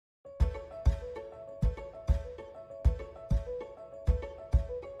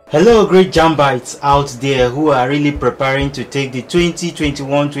Hello great Jambites out there who are really preparing to take the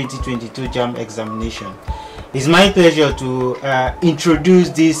 2021-2022 Jamb examination. It's my pleasure to introduce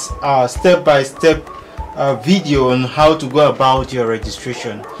this step-by-step video on how to go about your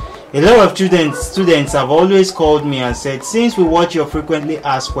registration. A lot of students have always called me and said, since we watch your frequently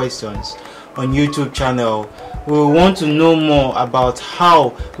asked questions on YouTube channel, we want to know more about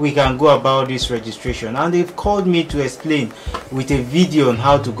how we can go about this registration, and they've called me to explain with a video on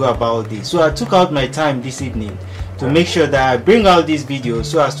how to go about this. So I took out my time this evening to make sure that I bring out this video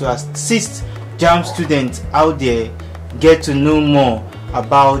so as to assist Jamb students out there get to know more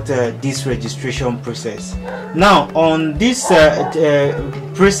about this registration process. Now on this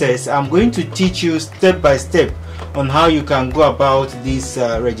process, I'm going to teach you step by step on how you can go about this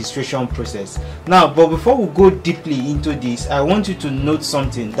registration process. Now, but before we go deeply into this, I want you to note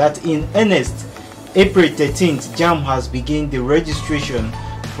something, that in earnest, April 13th, Jamb has begun the registration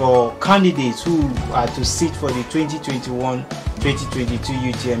for candidates who are to sit for the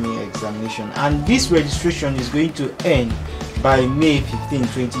 2021-2022 UTME examination, and this registration is going to end by May 15,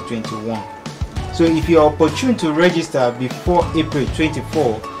 2021. So if you are opportune to register before April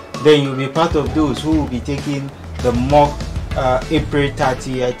 24, then you'll be part of those who will be taking the mock April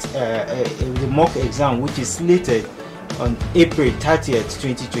 30th, the mock exam, which is slated on April 30th,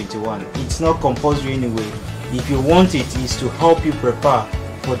 2021. It's not compulsory anyway. If you want it, is to help you prepare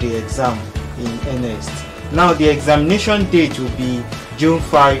for the exam in earnest. Now the examination date will be June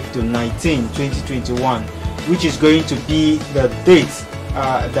 5 to 19, 2021, which is going to be the date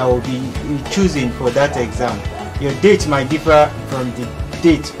that will be choosing for that exam. Your date might differ from the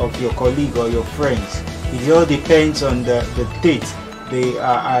date of your colleague or your friends. It all depends on the date the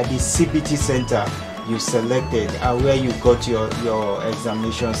CBT center you selected and where you got your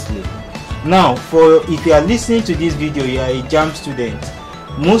examination slip. Now, if you are listening to this video, you are a Jamb student.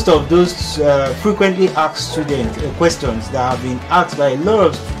 Most of those frequently asked questions that have been asked by a lot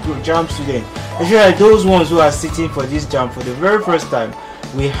of Jamb students, especially those ones who are sitting for this Jamb for the very first time,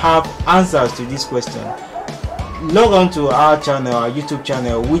 we have answers to this question. Log on to our channel, our YouTube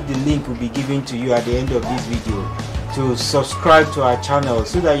channel, with the link will be given to you at the end of this video, to subscribe to our channel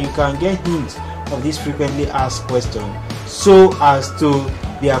so that you can get hints of these frequently asked questions, so as to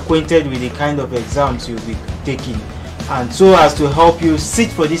be acquainted with the kind of exams you'll be taking, and so as to help you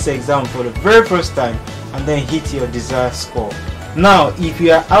sit for this exam for the very first time and then hit your desired score. Now, if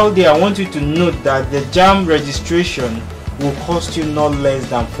you are out there, I want you to note that the Jamb registration will cost you not less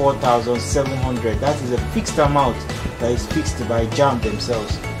than 4,700. That is a fixed amount that is fixed by Jamb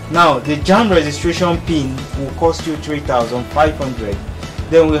themselves. Now the Jamb registration pin will cost you 3,500.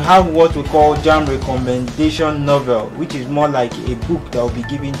 Then we have what we call Jamb recommendation novel, which is more like a book that will be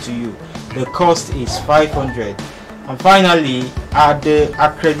given to you. The cost is 500. And finally, at the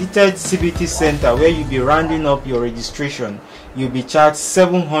accredited CBT center where you'll be rounding up your registration, you'll be charged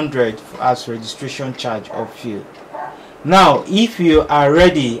 700 as registration charge or fee. Now, if you are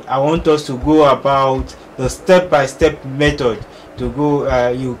ready, I want us to go about the step-by-step method to go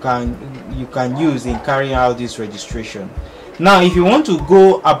you can use in carrying out this registration. Now, if you want to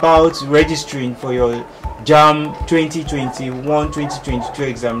go about registering for your Jamb 2021-2022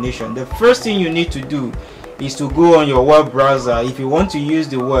 examination, the first thing you need to do is to go on your web browser. If you want to use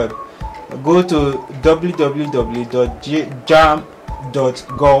the web, go to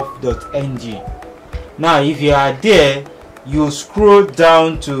www.jamb.gov.ng. Now, if you are there, you scroll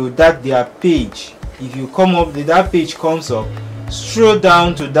down to their page. If you come up, that page comes up, scroll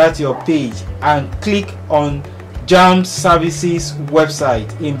down to your page and click on Jamb services website.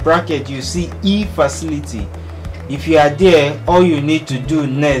 In bracket you see e-facility. If you are there, all you need to do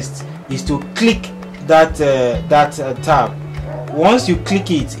next is to click that tab. Once you click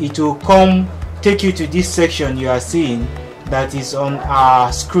it, it will take you to this section you are seeing that is on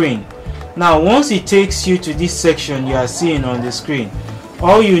our screen. Now, once it takes you to this section you are seeing on the screen,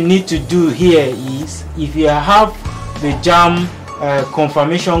 all you need to do here is, if you have the Jamb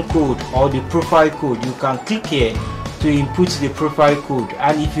confirmation code or the profile code, you can click here to input the profile code.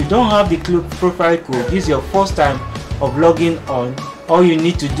 And if you don't have the profile code, this is your first time of logging on, all you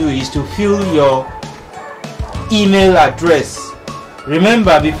need to do is to fill your email address.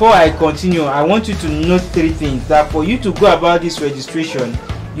 Remember, before I continue, I want you to note three things, that for you to go about this registration,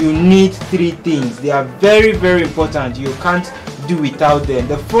 you need three things. They are very, very important. You can't do without them.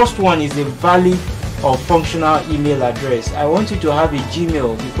 The first one is a valid or functional email address. I want you to have a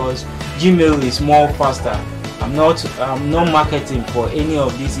Gmail because Gmail is more faster. I'm not marketing for any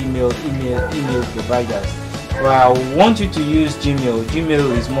of these email providers, but I want you to use Gmail.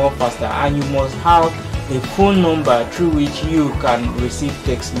 Gmail is more faster, and you must have a phone number through which you can receive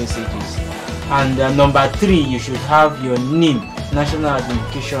text messages. And number 3, you should have your NIM, national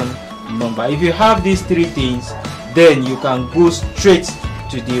identification number. If you have these 3 things, then you can go straight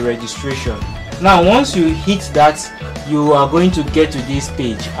to the registration. Now once you hit that, you are going to get to this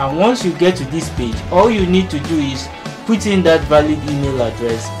page, and once you get to this page, all you need to do is put in that valid email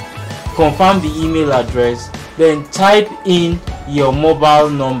address, confirm the email address, then type in your mobile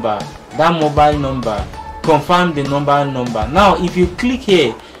number, that mobile number, confirm the mobile number. Now if you click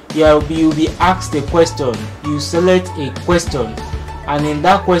here, you'll be asked a question. You select a question, and in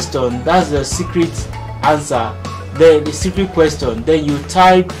that question, that's the secret answer, the secret question. Then you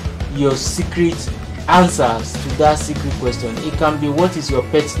type your secret answers to that secret question. It can be what is your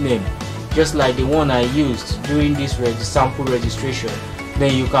pet name, just like the one I used during this sample registration.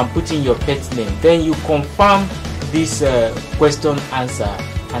 Then you can put in your pet name, then you confirm this question answer,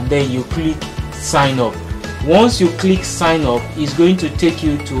 and then you click sign up. Once you click sign up, it's going to take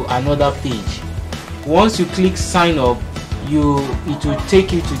you to another page. Once you click sign up, it will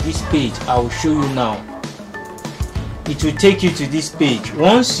take you to this page. I will show you now. It will take you to this page.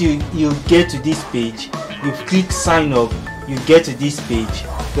 Once you get to this page, you click sign up, you get to this page.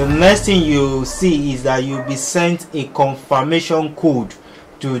 The next thing you see is that you'll be sent a confirmation code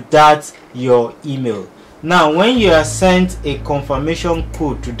to that your email. Now when you are sent a confirmation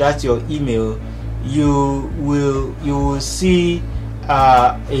code to that your email, you will see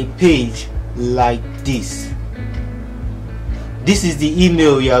a page like this. This is the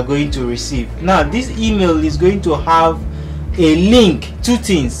email you are going to receive. Now this email is going to have a link, 2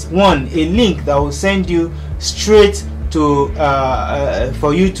 things. 1, a link that will send you straight to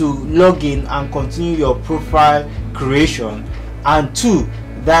for you to log in and continue your profile creation, and 2,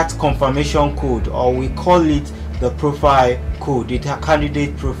 that confirmation code, or we call it the profile code, the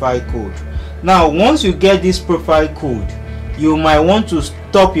candidate profile code. Now once you get this profile code, you might want to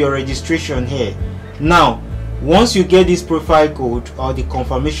stop your registration here. Now once you get this profile code or the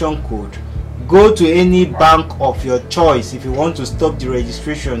confirmation code, go to any bank of your choice. If you want to stop the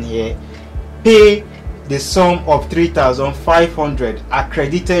registration here, pay the sum of 3,500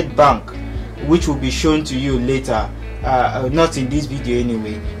 accredited bank, which will be shown to you later, not in this video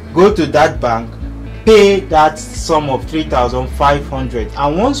anyway. Go to that bank, pay that sum of 3,500,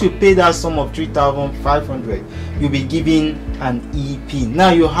 and once you pay that sum of 3,500, you'll be given an EP. Now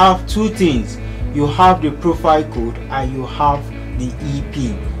you have 2 things. You have the profile code and you have the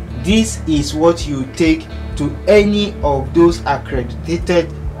EP. This is what you take to any of those accredited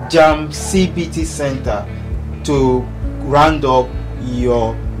Jamb CBT center to round up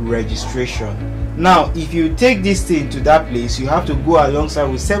your registration. Now if you take this thing to that place, you have to go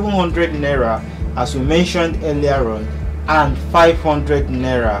alongside with 700 naira, as we mentioned earlier on, and 500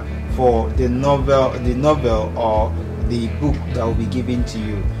 naira for the novel or the book that will be given to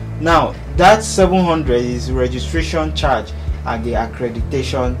you. Now that 700 is registration charge at the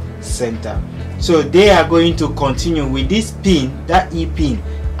accreditation center. So they are going to continue with this pin, that e-pin,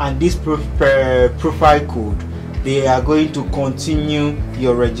 and this profile code. They are going to continue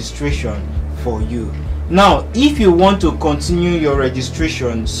your registration for you. Now if you want to continue your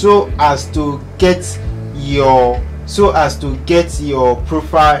registration so as to get your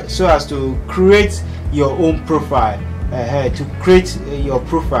profile, so as to create your own profile, to create your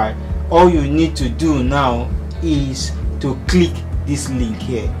profile, all you need to do now is to click this link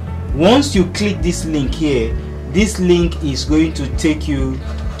here. Once you click this link here, this link is going to take you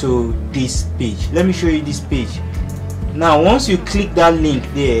to this page. Let me show you this page. Now once you click that link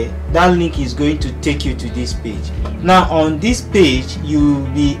there, that link is going to take you to this page. Now on this page, you'll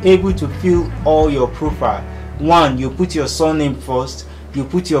be able to fill all your profile. 1, you put your surname first, you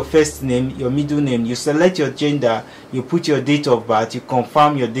put your first name, your middle name, you select your gender, you put your date of birth, you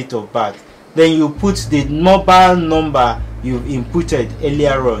confirm your date of birth, then you put the mobile number you've inputted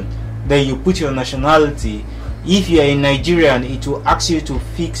earlier on, then you put your nationality. If you are a Nigerian, it will ask you to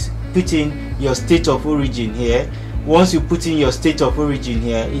put in your state of origin here. Once you put in your state of origin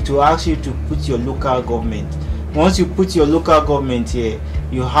here, it will ask you to put your local government. Once you put your local government here,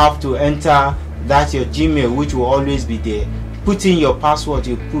 you have to enter that your Gmail, which will always be there. Put in your password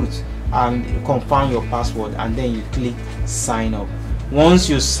you put and confirm your password, and then you click sign up. Once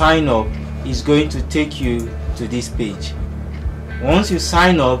you sign up, it's going to take you to this page. Once you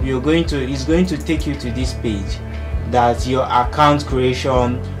sign up, it's going to take you to this page that your account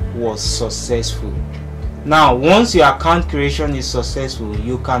creation was successful. Now once your account creation is successful,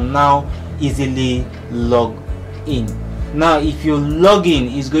 you can now easily log in. Now if you log in,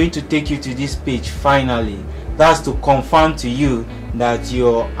 it's going to take you to this page finally. That's to confirm to you that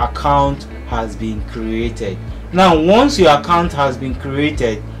your account has been created. Now once your account has been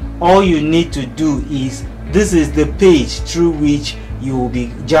created, all you need to do is, this is the page through which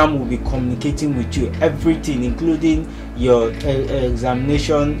Jamb will be communicating with you everything, including your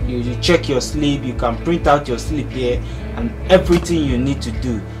examination. You check your slip, you can print out your slip here, and everything you need to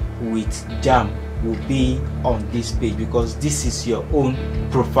do with Jamb will be on this page, because this is your own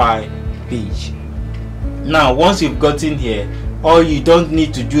profile page. Now once you've gotten here, or you don't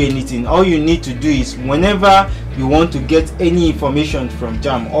need to do anything. All you need to do is, whenever you want to get any information from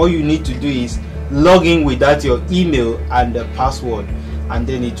Jamb, all you need to do is log in with that your email and the password, and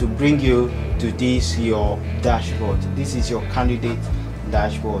then it will bring you to this your dashboard. This is your candidate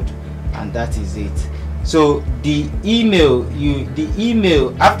dashboard, and that is it. So the email,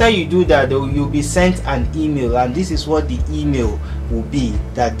 after you do that, you'll be sent an email, and this is what the email will be,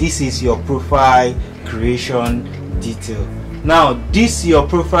 that this is your profile creation detail. Now this your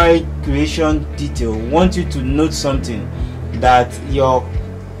profile creation detail want you to note something, that your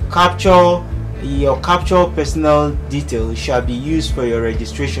capture personal details shall be used for your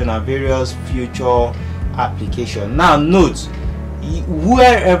registration and various future application. Now note,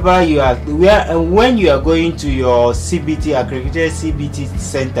 wherever you are, when you are going to your CBT, accredited CBT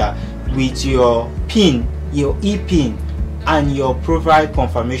center, with your PIN, your ePIN, and your profile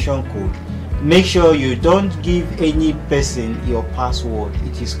confirmation code, make sure you don't give any person your password.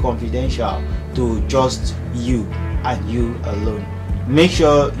 It is confidential to just you and you alone. Make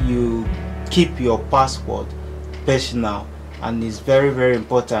sure you keep your password personal, and it's very, very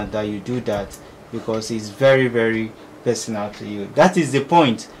important that you do that, because it's very, very personal to you. That is the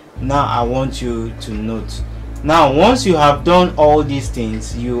point. Now I want you to note. Now once you have done all these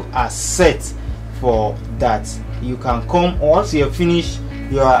things, you are set for that. You can come, once you have finished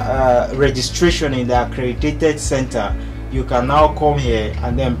your registration in the accredited center, you can now come here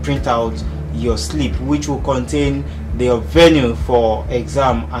and then print out your slip, which will contain the venue for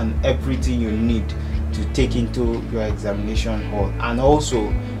exam and everything you need to take into your examination hall. And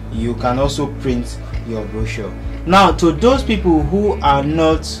also you can also print your brochure. Now to those people who are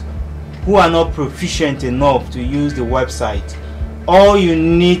not proficient enough to use the website, all you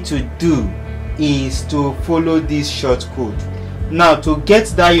need to do is to follow this short code. Now to get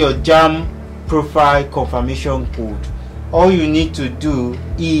that your Jamb profile confirmation code, all you need to do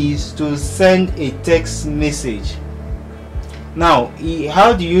is to send a text message. Now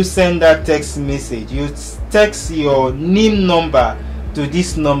how do you send that text message? You text your NIM number to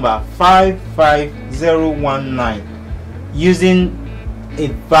this number 55019 using a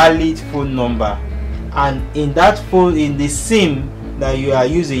valid phone number, and in that phone, in the SIM that you are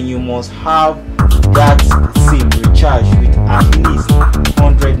using, you must have that SIM recharged with at least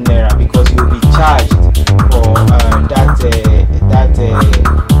 100 naira, because you will be charged for that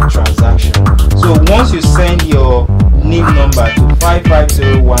transaction. So once you send your NIM number to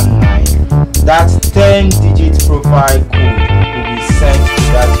 55019, that 10-digit profile code will be sent to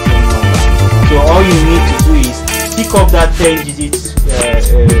that phone number. So all you need to do is pick up that 10-digit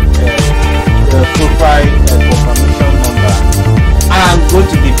profile confirmation number and go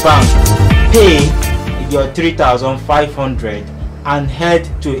to the bank, pay your 3,500, and head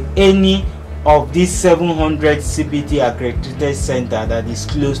to any of these 700 CBT accredited center that is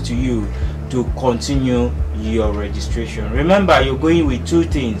close to you to continue your registration. Remember, you're going with two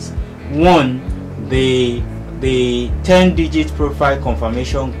things: one, the 10-digit profile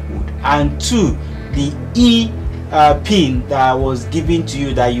confirmation code, and two, the PIN that was given to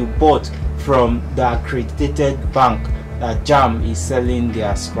you, that you bought from the accredited bank that Jamb is selling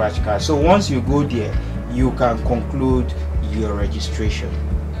their scratch card. So once you go there, you can conclude your registration.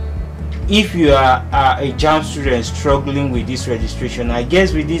 If you are a Jamb student struggling with this registration, I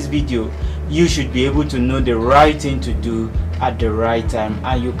guess with this video you should be able to know the right thing to do at the right time,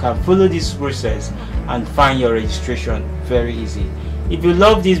 and you can follow this process and find your registration very easy. If you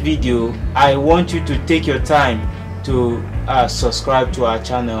love this video, I want you to take your time to subscribe to our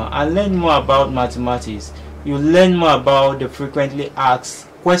channel and learn more about mathematics. You learn more about the frequently asked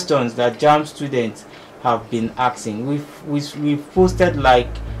questions that Jamb students have been asking. We've posted like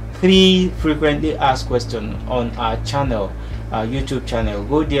 3 frequently asked questions on our channel, our YouTube channel.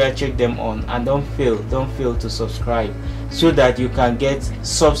 Go there, check them on, and don't fail to subscribe, so that you can get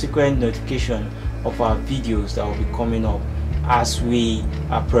subsequent notification of our videos that will be coming up as we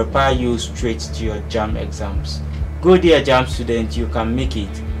prepare you straight to your Jamb exams. Go there, Jamb student, you can make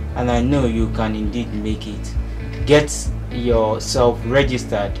it, and I know you can indeed make it. Get yourself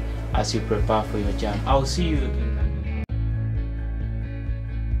registered as you prepare for your Jamb. I'll see you again.